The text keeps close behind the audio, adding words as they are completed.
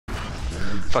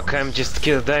Fuck, I'm just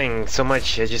dying so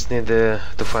much, I just need to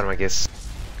farm, I guess.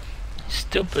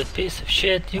 Stupid piece of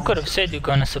shit. You could have said you're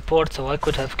gonna support, so I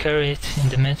could have carried in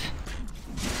the mid.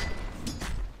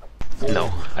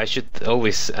 No, I should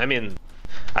always... I mean,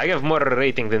 I have more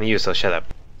rating than you, so shut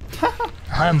up.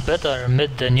 I'm better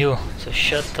mid than you, so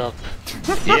shut up.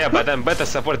 Yeah, but I'm better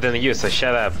support than you, so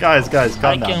shut up. Guys,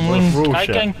 calm down. I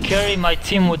can carry my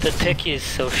team with the techies,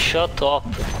 so shut up.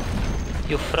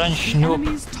 You French noob.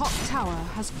 Enemy's top tower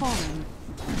has fallen.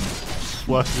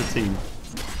 Work the team.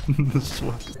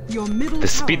 Your middle The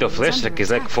speed of tower Flashback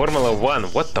is like under Formula 1,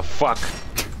 what the fuck?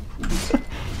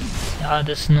 Ah,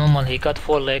 that's normal, he got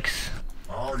 4 legs.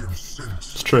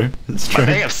 It's true. It's true.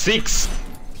 But I have 6!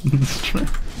 It's true.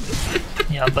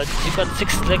 Yeah, but you got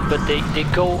 6 legs, but they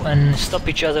go and stop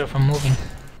each other from moving.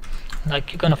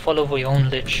 Like, you're gonna fall over your own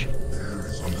lich.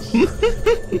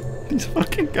 These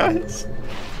fucking guys.